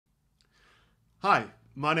Hi,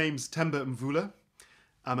 my name's Themba Mvula.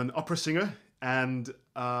 I'm an opera singer and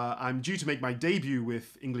I'm due to make my debut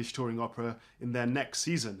with English Touring Opera in their next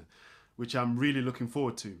season, which I'm really looking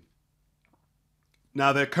forward to.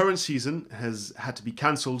 Now, their current season has had to be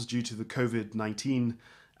cancelled due to the COVID-19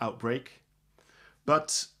 outbreak,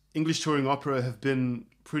 but English Touring Opera have been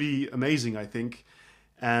pretty amazing, I think,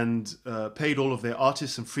 and paid all of their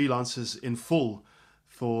artists and freelancers in full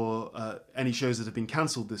for any shows that have been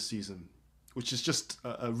cancelled this season, which is just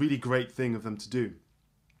a really great thing of them to do.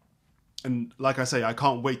 And like I say, I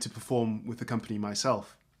can't wait to perform with the company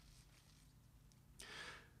myself.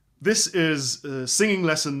 This is singing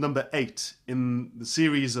lesson number 8 in the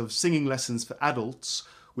series of singing lessons for adults,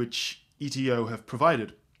 which ETO have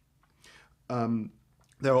provided.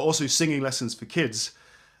 There are also singing lessons for kids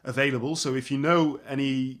available, so if you know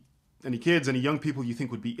any kids, any young people you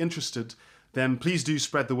think would be interested, then please do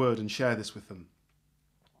spread the word and share this with them.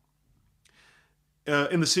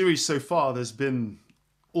 In the series so far, there's been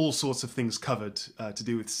all sorts of things covered to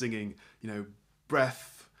do with singing,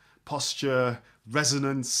 breath, posture,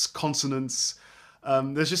 resonance, consonance.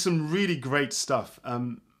 There's just some really great stuff.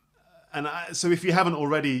 So if you haven't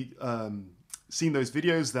already seen those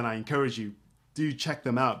videos, then I encourage you, do check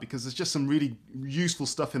them out, because there's just some really useful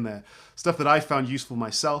stuff in there, stuff that I found useful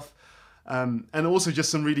myself, and also just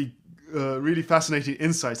some really fascinating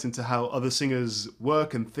insights into how other singers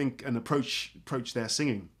work and think and approach their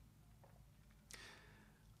singing.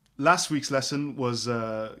 Last week's lesson was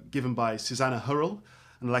given by Susanna, and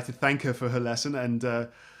I'd like to thank her for her lesson, and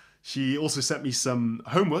she also sent me some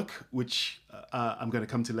homework, which I'm going to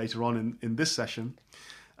come to later on in this session.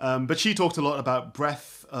 But she talked a lot about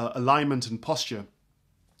breath, alignment and posture,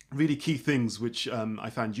 really key things which I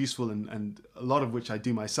found useful, and a lot of which I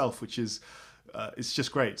do myself, which is it's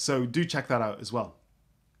just great. So do check that out as well.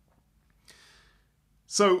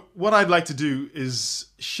 So what I'd like to do is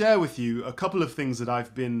share with you a couple of things that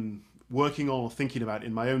I've been working on or thinking about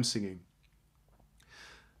in my own singing.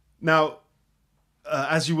 Now,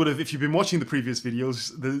 as you would have, if you've been watching the previous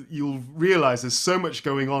videos, you'll realize there's so much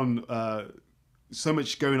going on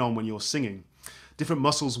when you're singing. Different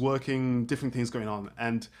muscles working, different things going on.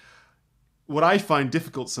 And what I find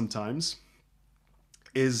difficult sometimes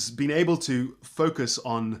is being able to focus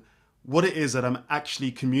on what it is that I'm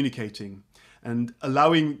actually communicating and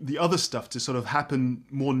allowing the other stuff to sort of happen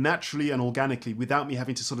more naturally and organically without me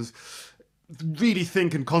having to sort of really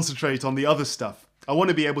think and concentrate on the other stuff. I want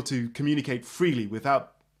to be able to communicate freely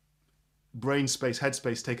without brain space, head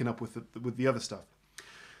space taken up with the other stuff,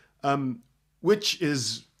 which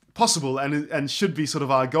is possible and should be sort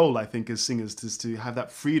of our goal, I think, as singers, is to have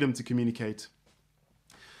that freedom to communicate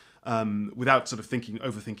without sort of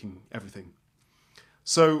overthinking everything.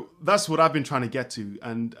 So that's what I've been trying to get to,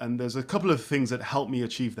 and there's a couple of things that help me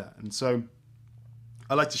achieve that, and so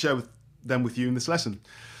I'd like to share them with you in this lesson.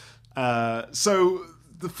 So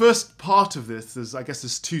the first part of this is, I guess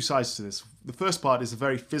there's two sides to this. The first part is a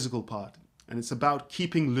very physical part, and it's about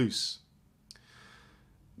keeping loose.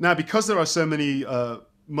 Now, because there are so many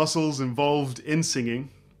muscles involved in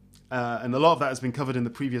singing, and a lot of that has been covered in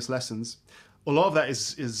the previous lessons, a lot of that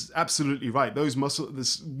is absolutely right. Those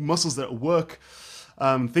muscles that work,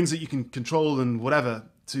 things that you can control and whatever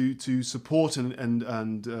to support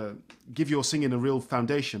and give your singing a real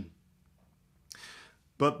foundation.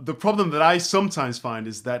 But the problem that I sometimes find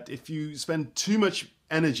is that if you spend too much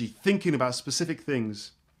energy thinking about specific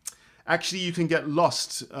things, actually you can get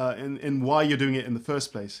lost in why you're doing it in the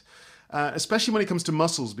first place. Especially when it comes to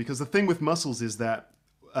muscles, because the thing with muscles is that,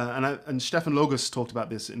 and Stefan Logos talked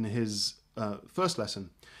about this in his first lesson,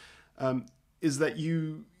 is that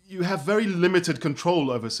you have very limited control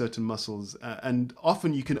over certain muscles, and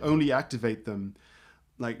often you can only activate them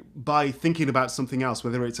by thinking about something else,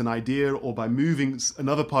 whether it's an idea or by moving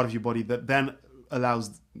another part of your body that then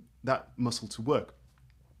allows that muscle to work.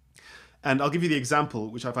 And I'll give you the example,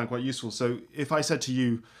 which I find quite useful. So if I said to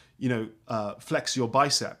you, flex your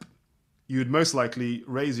bicep, you would most likely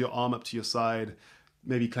raise your arm up to your side,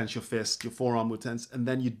 maybe clench your fist, your forearm would tense, and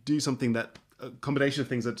then you do something a combination of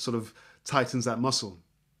things that sort of tightens that muscle.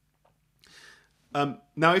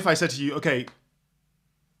 Now, if I said to you, okay,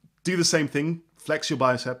 do the same thing, flex your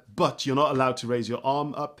bicep, but you're not allowed to raise your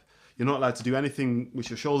arm up, you're not allowed to do anything with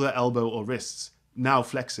your shoulder, elbow, or wrists. Now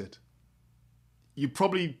flex it. You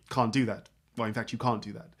probably can't do that. Well, in fact, you can't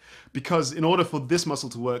do that. Because in order for this muscle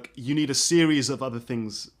to work, you need a series of other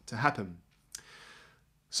things to happen.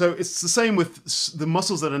 So it's the same with the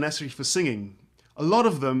muscles that are necessary for singing. A lot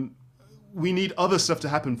of them, we need other stuff to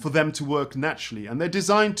happen for them to work naturally. And they're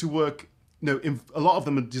designed to work no, a lot of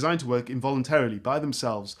them are designed to work involuntarily by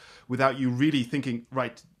themselves without you really thinking,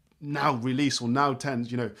 right, now release or now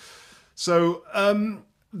tend, you know. So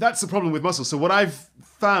that's the problem with muscles. So what I've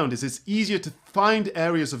found is it's easier to find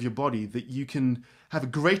areas of your body that you can have a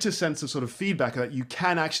greater sense of sort of feedback, that you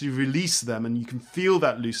can actually release them and you can feel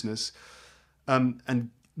that looseness, and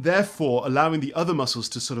therefore allowing the other muscles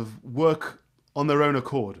to sort of work on their own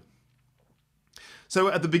accord. So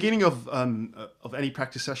at the beginning of any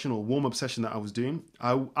practice session or warm-up session that I was doing,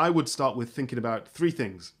 I would start with thinking about three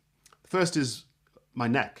things. The first is my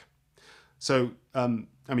neck. So,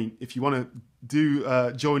 I mean, if you want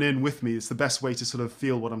to join in with me, it's the best way to sort of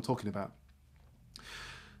feel what I'm talking about.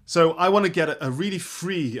 So I want to get a really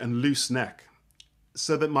free and loose neck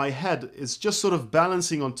so that my head is just sort of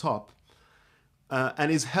balancing on top and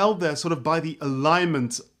is held there sort of by the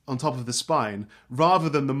alignment on top of the spine rather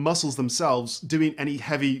than the muscles themselves doing any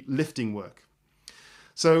heavy lifting work.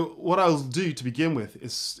 So what I'll do to begin with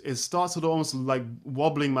is start sort of almost like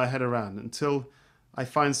wobbling my head around until I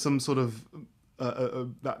find some sort of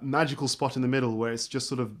that magical spot in the middle where it's just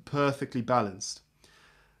sort of perfectly balanced.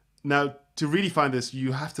 Now, to really find this,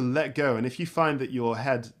 you have to let go. And if you find that your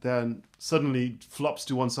head then suddenly flops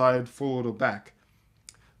to one side, forward or back,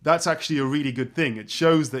 that's actually a really good thing. It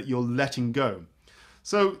shows that you're letting go.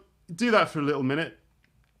 So do that for a little minute.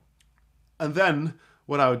 And then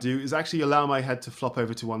what I would do is actually allow my head to flop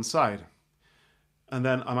over to one side. And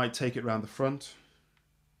then I might take it around the front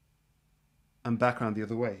and back around the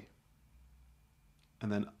other way.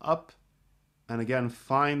 And then up, and again,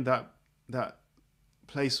 find that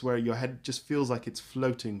place where your head just feels like it's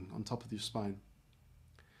floating on top of your spine.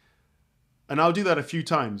 And I'll do that a few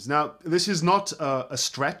times. Now, this is not a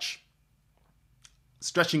stretch.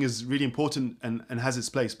 Stretching is really important and has its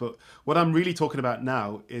place, but what I'm really talking about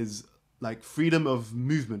now is like freedom of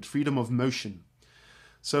movement, freedom of motion.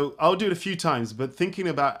 So I'll do it a few times, but thinking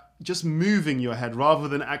about just moving your head rather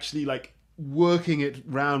than actually like working it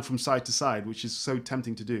round from side to side, which is so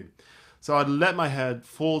tempting to do. So I'd let my head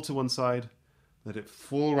fall to one side, let it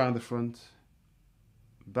fall around the front,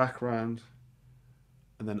 back round,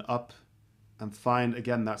 and then up, and find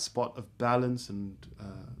again that spot of balance and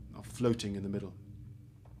of floating in the middle.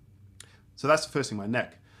 So that's the first thing, my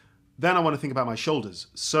neck. Then I want to think about my shoulders.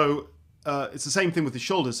 So it's the same thing with the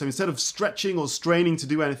shoulders. So instead of stretching or straining to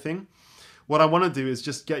do anything, what I want to do is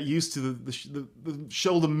just get used to the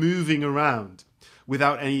shoulder moving around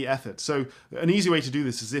without any effort. So an easy way to do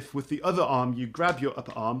this is if with the other arm, you grab your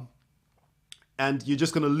upper arm and you're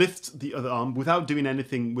just going to lift the other arm without doing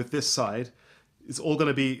anything with this side. It's all going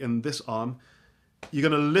to be in this arm. You're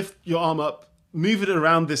going to lift your arm up, move it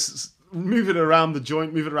around move it around the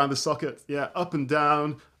joint, move it around the socket. Yeah, up and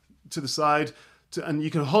down to the side. And you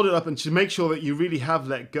can hold it up, and to make sure that you really have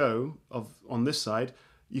let go on this side,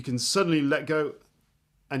 you can suddenly let go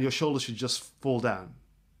and your shoulder should just fall down.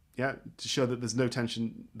 Yeah, to show that there's no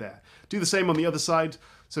tension there. Do the same on the other side.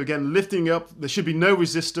 So again, lifting up, there should be no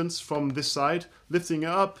resistance from this side. Lifting it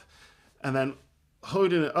up and then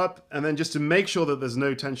holding it up, and then just to make sure that there's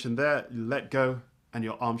no tension there, you let go and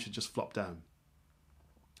your arm should just flop down.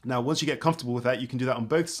 Now, once you get comfortable with that, you can do that on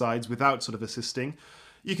both sides without sort of assisting.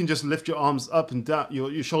 You can just lift your arms up and down,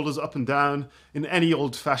 your shoulders up and down in any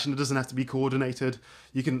old fashion. It doesn't have to be coordinated.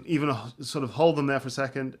 You can even sort of hold them there for a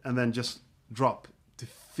second and then just drop to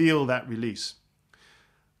feel that release.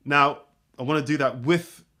 Now, I want to do that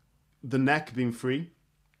with the neck being free.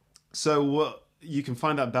 So you can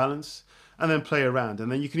find that balance and then play around.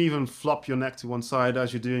 And then you can even flop your neck to one side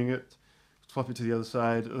as you're doing it, flop it to the other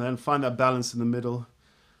side, and then find that balance in the middle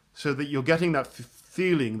so that you're getting that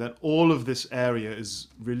feeling that all of this area is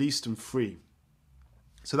released and free.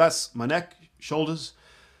 So that's my neck, shoulders.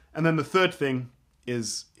 And then the third thing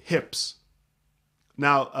is hips.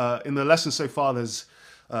 Now, in the lesson so far, there's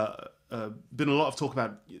been a lot of talk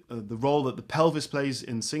about the role that the pelvis plays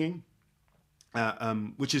in singing,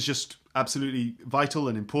 which is just absolutely vital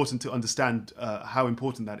and important to understand how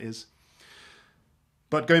important that is.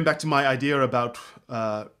 But going back to my idea about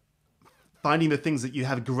finding the things that you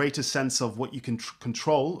have a greater sense of what you can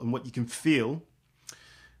control and what you can feel,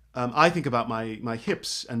 I think about my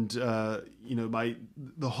hips and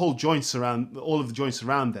the whole joints around, all of the joints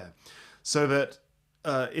around there, so that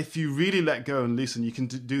if you really let go and loosen, you can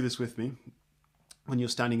do this with me when you're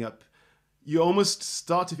standing up. You almost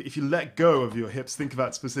start, if you let go of your hips, think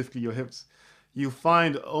about specifically your hips, you'll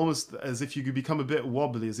find almost as if you could become a bit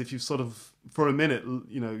wobbly, as if you sort of, for a minute,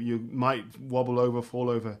 you might wobble over, fall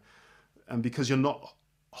over, and because you're not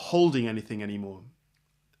holding anything anymore.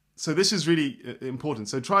 So this is really important.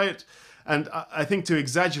 So try it. And I think to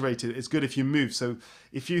exaggerate it, it's good if you move. So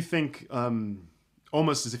if you think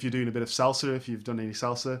almost as if you're doing a bit of salsa, if you've done any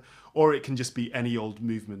salsa, or it can just be any old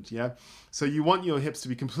movement, yeah? So you want your hips to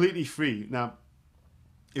be completely free. Now,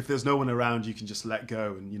 if there's no one around, you can just let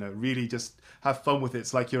go and, really just have fun with it.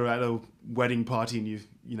 It's like you're at a wedding party and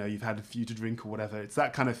you've had a few to drink or whatever. It's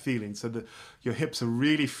that kind of feeling. So that your hips are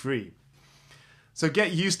really free. So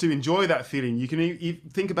get used to enjoy that feeling. You can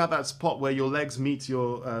think about that spot where your legs meet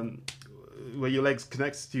where your legs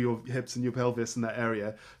connect to your hips and your pelvis in that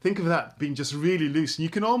area. Think of that being just really loose. And you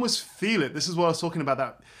can almost feel it. This is what I was talking about,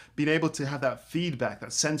 that being able to have that feedback,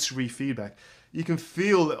 that sensory feedback. You can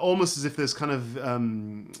feel almost as if there's kind of,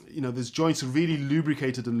 those joints are really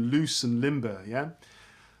lubricated and loose and limber, yeah?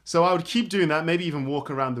 So I would keep doing that, maybe even walk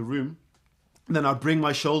around the room. And then I'd bring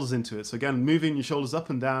my shoulders into it. So again, moving your shoulders up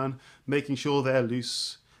and down, making sure they're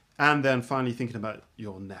loose. And then finally thinking about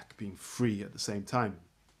your neck being free at the same time.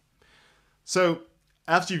 So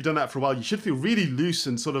after you've done that for a while, you should feel really loose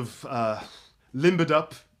and sort of limbered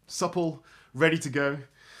up, supple, ready to go.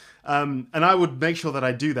 And I would make sure that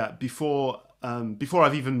I do that before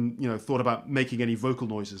I've even thought about making any vocal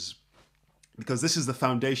noises, because this is the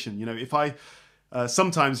foundation. If I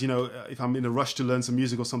sometimes if I'm in a rush to learn some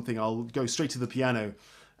music or something, I'll go straight to the piano,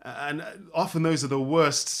 and often those are the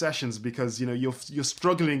worst sessions because you're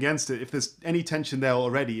struggling against it. If there's any tension there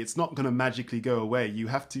already, it's not going to magically go away. You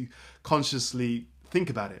have to consciously think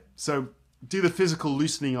about it. So do the physical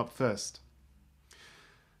loosening up first.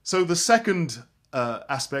 So the second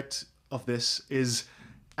aspect of this is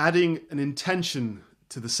adding an intention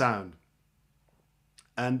to the sound.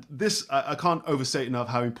 And this, I can't overstate enough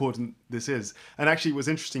how important this is. And actually it was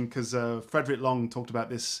interesting because Frederick Long talked about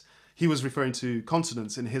this. He was referring to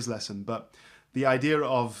consonants in his lesson, but the idea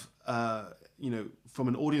of, from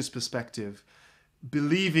an audience perspective,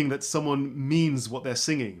 believing that someone means what they're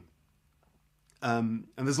singing. And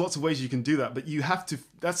there's lots of ways you can do that, but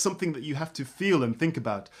that's something that you have to feel and think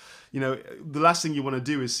about. The last thing you want to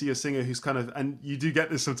do is see a singer who's kind of, and you do get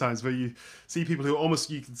this sometimes, where you see people who almost,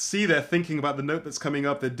 you can see they're thinking about the note that's coming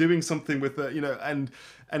up, they're doing something with and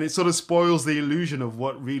it sort of spoils the illusion of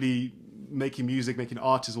what really making music, making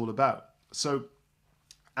art is all about. So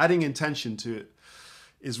adding intention to it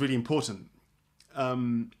is really important.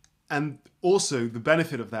 And also the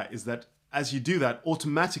benefit of that is that as you do that,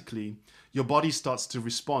 automatically your body starts to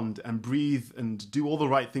respond and breathe and do all the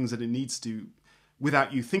right things that it needs to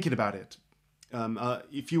without you thinking about it.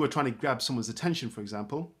 If you were trying to grab someone's attention, for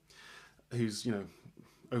example, who's,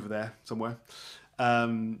 over there somewhere,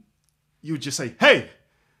 you would just say, hey!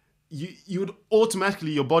 You would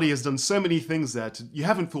automatically, your body has done so many things there. You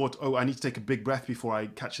haven't thought, oh, I need to take a big breath before I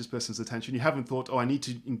catch this person's attention. You haven't thought, oh, I need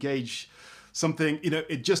to engage something.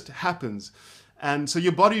 It just happens. And so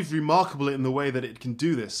your body is remarkable in the way that it can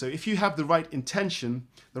do this. So if you have the right intention,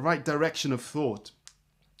 the right direction of thought,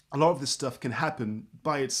 a lot of this stuff can happen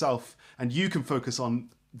by itself, and you can focus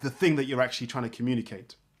on the thing that you're actually trying to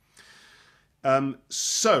communicate.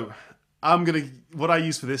 So what I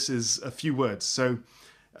use for this is a few words. So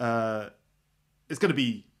it's going to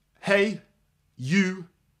be hey, you,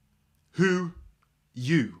 who,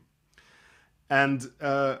 you. And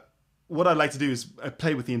what I'd like to do is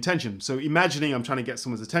play with the intention. So imagining I'm trying to get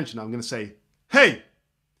someone's attention, I'm going to say, hey,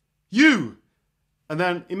 you. And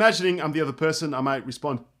then imagining I'm the other person, I might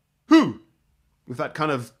respond, who? With that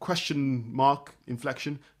kind of question mark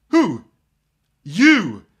inflection. Who?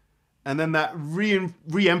 You. And then that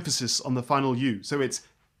re-emphasis on the final you. So it's,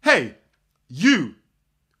 hey, you.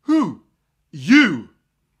 Who? You.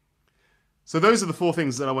 So those are the four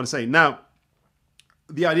things that I want to say. Now,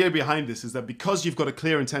 the idea behind this is that because you've got a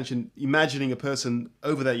clear intention, imagining a person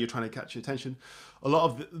over there, you're trying to catch your attention, a lot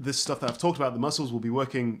of this stuff that I've talked about, the muscles will be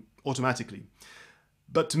working automatically.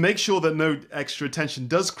 But to make sure that no extra tension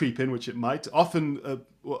does creep in, which it might, often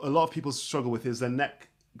what a lot of people struggle with is their neck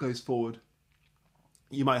goes forward.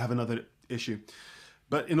 You might have another issue.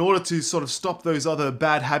 But in order to sort of stop those other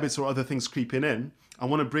bad habits or other things creeping in, I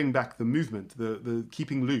want to bring back the movement, the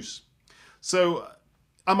keeping loose. So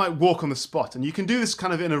I might walk on the spot, and you can do this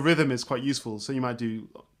kind of in a rhythm is quite useful. So you might do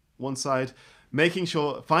one side, making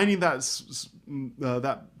sure, finding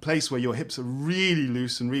that place where your hips are really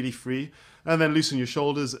loose and really free, and then loosen your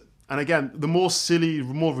shoulders. And again, the more silly,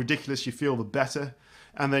 more ridiculous you feel, the better.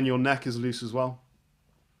 And then your neck is loose as well.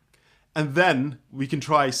 And then we can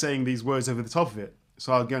try saying these words over the top of it.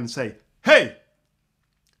 So I'll go and say, hey,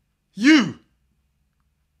 you,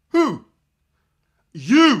 who,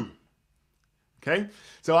 you. Okay,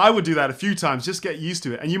 so I would do that a few times, just get used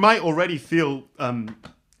to it. And you might already feel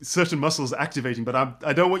certain muscles activating, but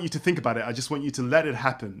I don't want you to think about it. I just want you to let it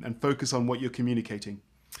happen and focus on what you're communicating.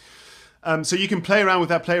 So you can play around with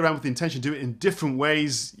that, play around with the intention, do it in different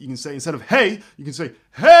ways. You can say, instead of hey, you can say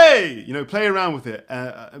hey, play around with it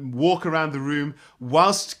and walk around the room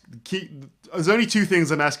whilst there's only two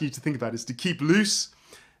things I'm asking you to think about, is to keep loose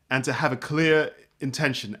and to have a clear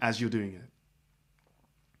intention as you're doing it.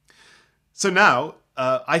 So now,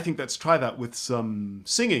 I think let's try that with some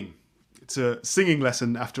singing. It's a singing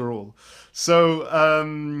lesson after all. So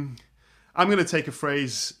I'm going to take a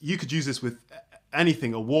phrase. You could use this with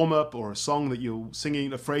anything, a warm-up or a song that you're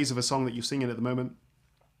singing, a phrase of a song that you're singing at the moment.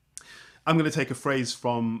 I'm going to take a phrase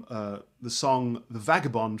from the song The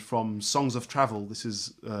Vagabond from Songs of Travel. This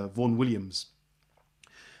is Vaughan Williams.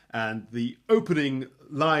 And the opening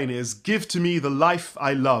line is, "Give to me the life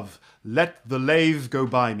I love, let the lave go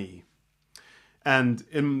by me." And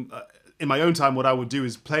in my own time, what I would do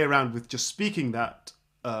is play around with just speaking that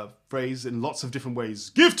phrase in lots of different ways.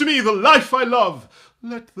 Give to me the life I love,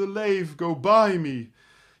 let the lave go by me.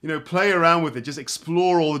 Play around with it. Just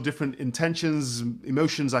explore all the different intentions,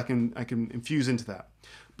 emotions I can infuse into that.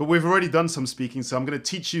 But we've already done some speaking, so I'm going to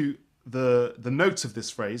teach you the notes of this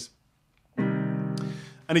phrase.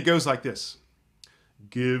 And it goes like this.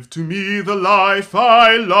 Give to me the life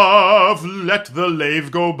I love, let the lave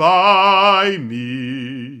go by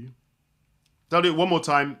me. I'll do it one more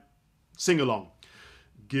time. Sing along.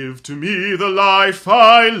 Give to me the life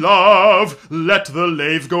I love, let the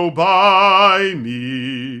lave go by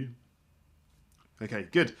me. Okay,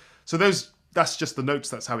 good. So that's just the notes,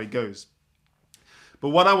 that's how it goes. But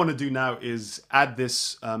what I want to do now is add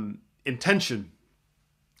this intention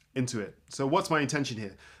into it. So what's my intention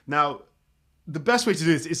here? Now, the best way to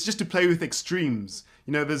do this is just to play with extremes.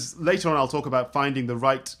 Later on I'll talk about finding the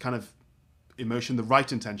right kind of emotion, the right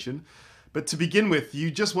intention. But to begin with, you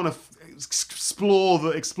just want to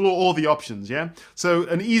explore all the options, yeah? So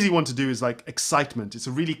an easy one to do is like excitement. It's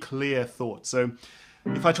a really clear thought. So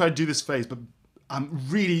if I try to do this phrase, but I'm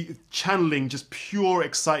really channeling just pure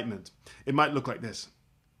excitement, it might look like this.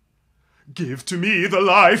 Give to me the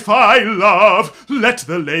life I love, let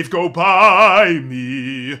the lave go by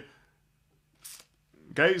me.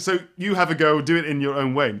 Okay, so you have a go, do it in your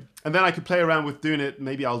own way. And then I could play around with doing it.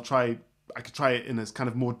 Maybe I could try it in a kind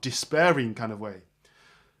of more despairing kind of way.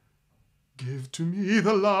 Give to me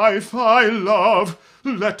the life I love,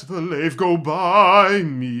 let the lave go by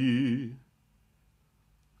me.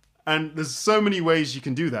 And there's so many ways you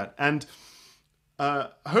can do that. And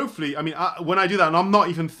hopefully, when I do that, and I'm not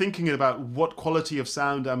even thinking about what quality of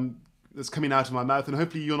sound that's coming out of my mouth, and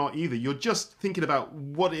hopefully you're not either. You're just thinking about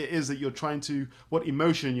what it is that what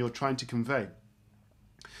emotion you're trying to convey.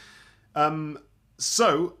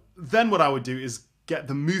 So then what I would do is get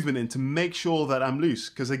the movement in to make sure that I'm loose.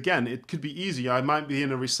 Because again, it could be easy. I might be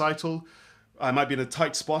in a recital, I might be in a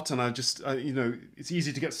tight spot, and it's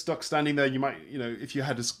easy to get stuck standing there. You might, if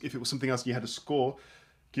it was something else you had to score,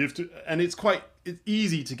 and it's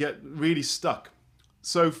easy to get really stuck.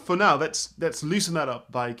 So for now, let's loosen that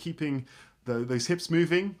up by keeping those hips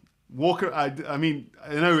moving. I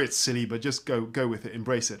know it's silly, but just go with it,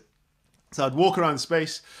 embrace it. So I'd walk around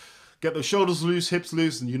space, get those shoulders loose, hips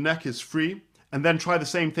loose, and your neck is free. And then try the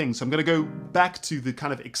same thing. So I'm going to go back to the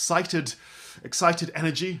kind of excited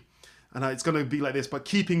energy. And it's going to be like this, but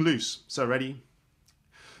keeping loose. So ready?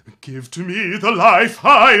 Give to me the life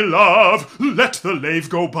I love, let the lave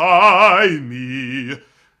go by me.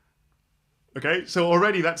 Okay, so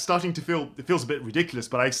already that's starting to feel, it feels a bit ridiculous,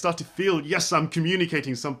 but I start to feel, yes, I'm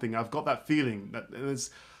communicating something. I've got that feeling. That there's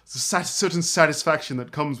a certain satisfaction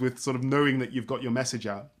that comes with sort of knowing that you've got your message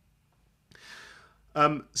out.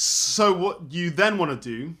 So what you then want to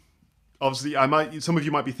do, obviously, some of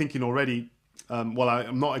you might be thinking already, well,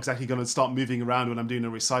 I'm not exactly going to start moving around when I'm doing a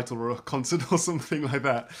recital or a concert or something like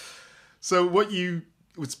that. So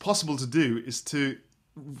what's possible to do is to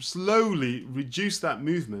slowly reduce that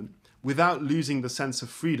movement without losing the sense of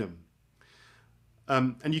freedom.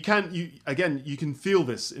 And you can feel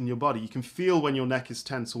this in your body. You can feel when your neck is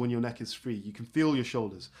tense or when your neck is free. You can feel your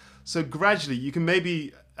shoulders. So gradually, you can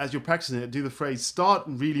maybe, as you're practicing it, do the phrase, start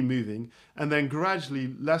really moving, and then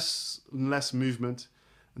gradually less and less movement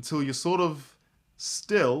until you're sort of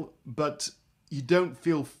still, but you don't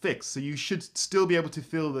feel fixed. So you should still be able to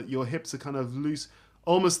feel that your hips are kind of loose,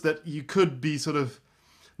 almost that you could be sort of,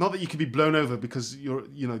 not that you could be blown over because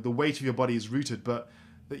the weight of your body is rooted, but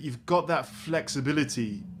that you've got that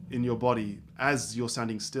flexibility in your body as you're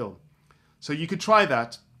standing still. So you could try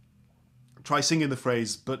that, try singing the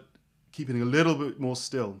phrase, but keeping a little bit more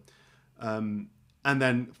still. And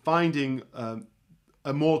then finding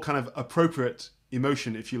a more kind of appropriate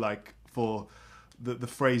emotion, if you like, for the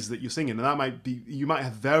phrase that you're singing. And that might be, you might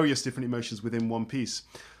have various different emotions within one piece.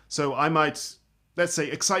 So I might let's say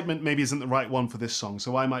excitement maybe isn't the right one for this song.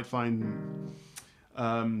 So I might find,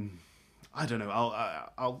 I don't know,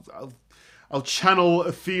 I'll channel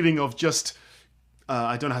a feeling of just,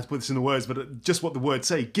 I don't know how to put this in the words, but just what the words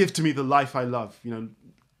say. Give to me the life I love. You know,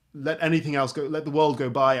 let anything else go, let the world go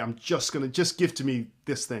by. I'm just going to just give to me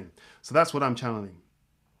this thing. So that's what I'm channeling.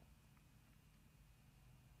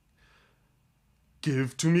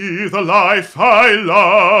 Give to me the life I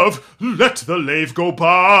love. Let the lave go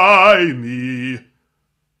by me.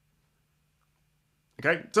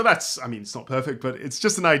 Okay, so that's, I mean, it's not perfect, but it's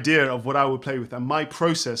just an idea of what I would play with and my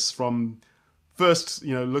process from first,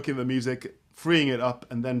 you know, looking at the music, freeing it up,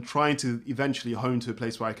 and then trying to eventually hone to a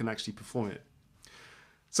place where I can actually perform it.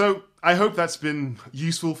 So I hope that's been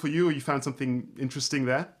useful for you, or you found something interesting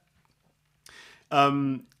there.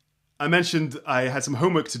 I mentioned I had some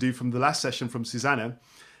homework to do from the last session from Susanna,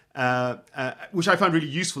 which I found really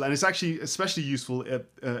useful, and it's actually especially useful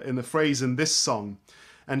in the phrase in this song.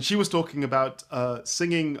 And she was talking about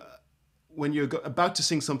singing, when you're about to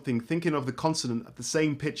sing something, thinking of the consonant at the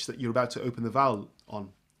same pitch that you're about to open the vowel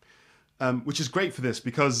on, which is great for this,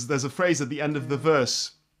 because there's a phrase at the end of the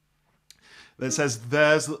verse that says,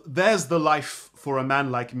 there's the life for a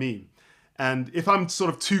man like me. And if I'm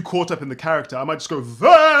sort of too caught up in the character, I might just go,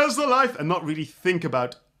 there's the life, and not really think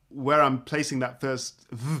about where I'm placing that first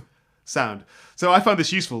v sound. So I found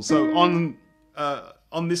this useful. So on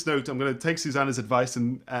this note, I'm going to take Susanna's advice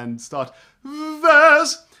and start,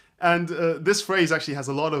 there's, and this phrase actually has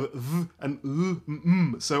a lot of v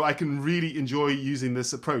and so I can really enjoy using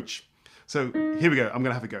this approach. So here we go. I'm going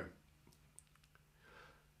to have a go.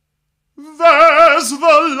 There's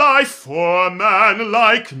the life for a man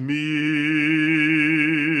like me.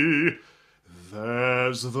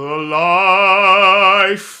 There's the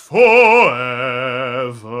life forever.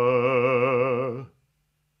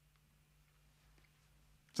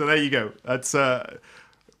 So there you go. That's I've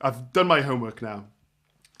done my homework now.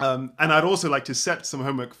 And I'd also like to set some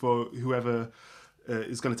homework for whoever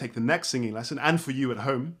is going to take the next singing lesson, and for you at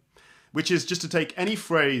home, which is just to take any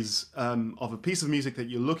phrase of a piece of music that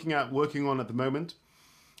you're looking at, working on at the moment,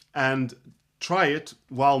 and try it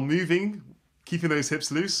while moving, keeping those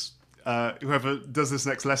hips loose. Whoever does this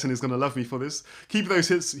next lesson is going to love me for this. Keep those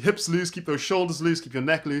hips loose, keep those shoulders loose, keep your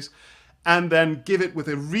neck loose, and then give it with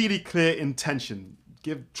a really clear intention.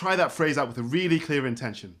 Try that phrase out with a really clear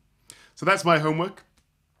intention. So that's my homework.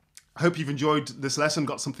 I hope you've enjoyed this lesson,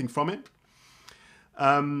 got something from it.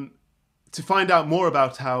 To find out more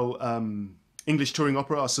about how English touring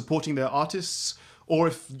opera are supporting their artists, or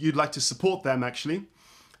if you'd like to support them actually,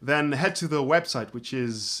 then head to the website, which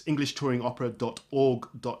is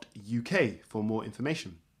englishtouringopera.org.uk for more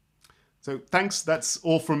information. So thanks, that's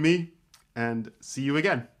all from me, and see you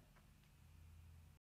again.